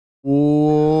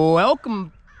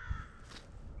Welcome.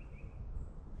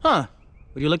 Huh.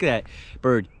 Would you look at that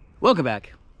bird? Welcome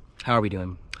back. How are we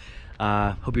doing?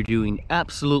 Hope you're doing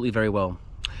absolutely very well.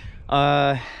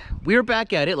 We're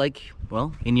back at it like,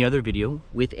 well, any other video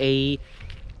with a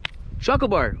chocolate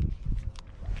bar.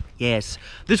 Yes,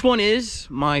 this one is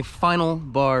my final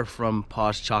bar from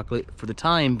Posh Chocolate for the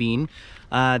time being.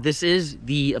 This is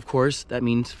the, of course, that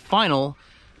means final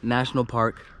National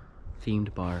Park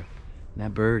themed bar. And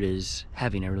that bird is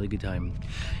having a really good time.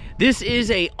 This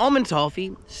is a almond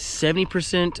toffee,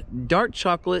 70% dark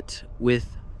chocolate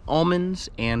with almonds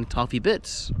and toffee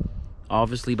bits.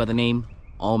 Obviously by the name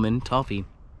Almond Toffee.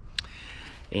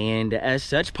 And as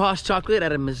such, Posh Chocolate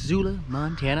out of Missoula,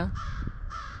 Montana.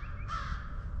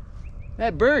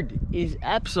 That bird is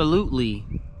absolutely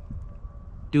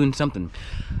doing something.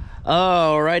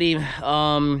 Alrighty,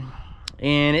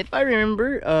 and if I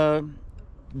remember,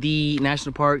 the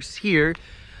national parks here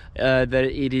that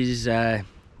it is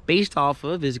based off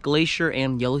of is Glacier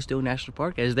and Yellowstone National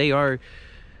Park, as they are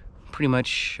pretty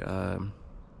much, I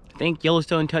think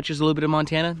Yellowstone touches a little bit of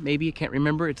Montana, maybe, I can't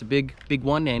remember. It's a big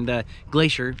one, and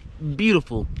Glacier,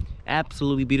 beautiful,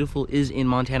 absolutely beautiful, is in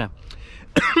Montana.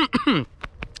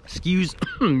 Excuse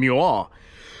me.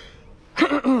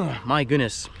 My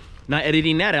goodness. Not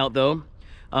editing that out, though.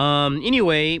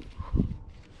 Anyway,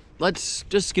 let's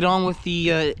just get on with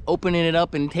the opening it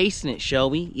up and tasting it, shall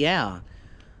we? Yeah.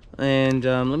 And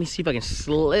let me see if I can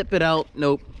slip it out.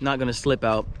 Nope, not gonna slip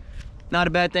out. Not a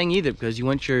bad thing either, because you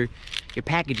want your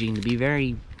packaging to be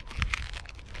very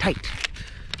tight.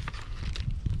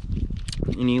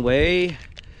 Anyway,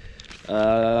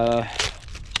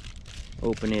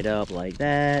 open it up like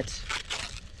that.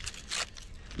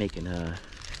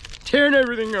 Tearing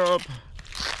everything up.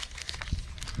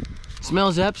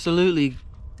 Smells absolutely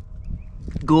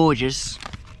gorgeous.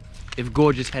 If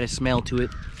gorgeous had a smell to it.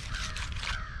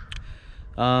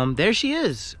 There she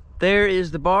is. There is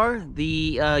the bar,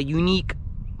 the unique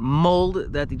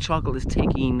mold that the chocolate is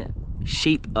taking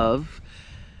shape of.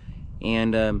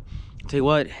 And I'll tell you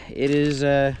what, it is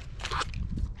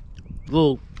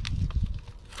little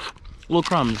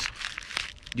crumbs.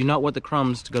 Do not want the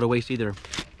crumbs to go to waste either.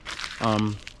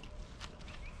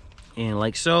 And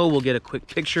like so, we'll get a quick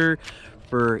picture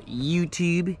for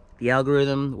YouTube, the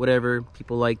algorithm, whatever.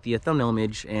 People like the thumbnail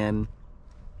image. And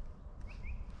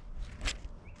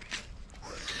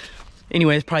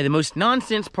anyway, it's probably the most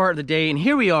nonsense part of the day. And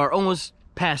here we are, almost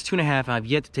past 2.5. I've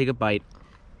yet to take a bite.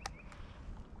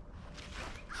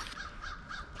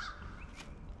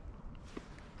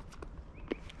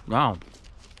 Wow.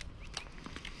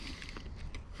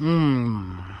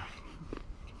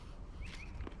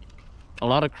 A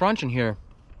lot of crunch in here.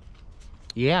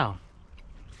 Yeah.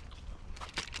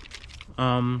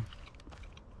 I'm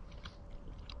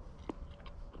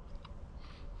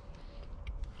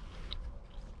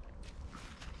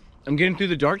getting through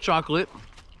the dark chocolate.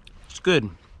 It's good,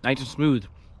 nice and smooth.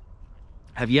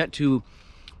 Have yet to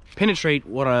penetrate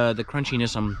what the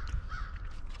crunchiness I'm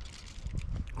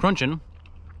crunching.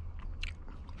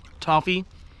 Toffee,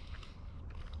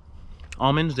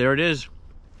 almonds, there it is.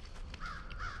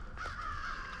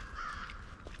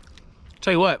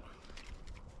 Tell you what,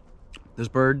 those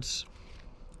birds,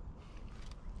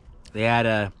 they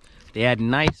add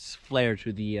nice flair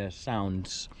to the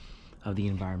sounds of the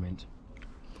environment,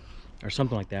 or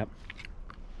something like that.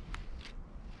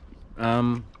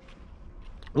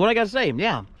 What I gotta say,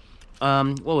 yeah.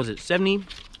 What was it?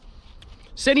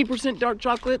 70% dark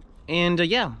chocolate, and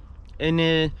yeah. And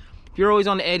if you're always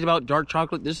on the edge about dark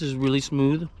chocolate, this is really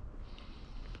smooth.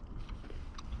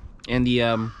 And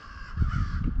the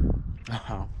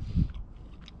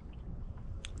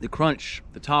crunch,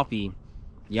 the toffee,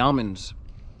 the almonds,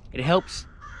 it helps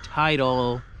tie it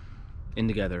all in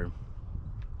together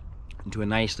into a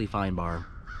nicely fine bar.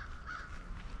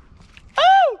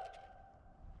 Oh!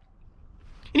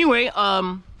 Anyway,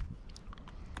 yeah.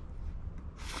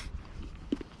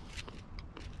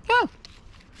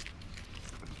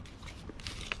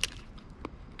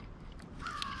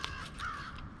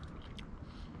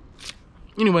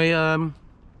 Anyway,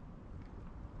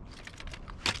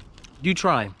 do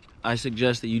try. I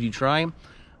suggest that you do try.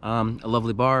 A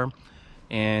lovely bar,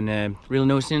 and really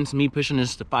no sense in me pushing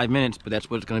this to 5 minutes, but that's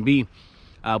what it's gonna be.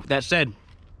 With that said,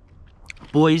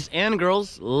 boys and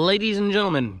girls, ladies and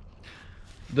gentlemen,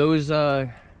 those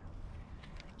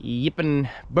yipping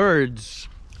birds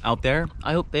out there,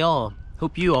 I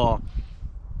hope you all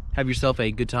have yourself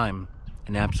a good time,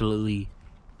 an absolutely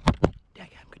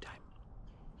daggone good time.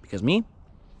 Because me,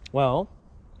 well,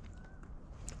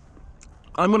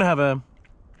 I'm gonna have a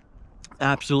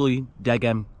absolutely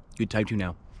daggum good time too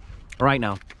now. Right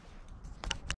now.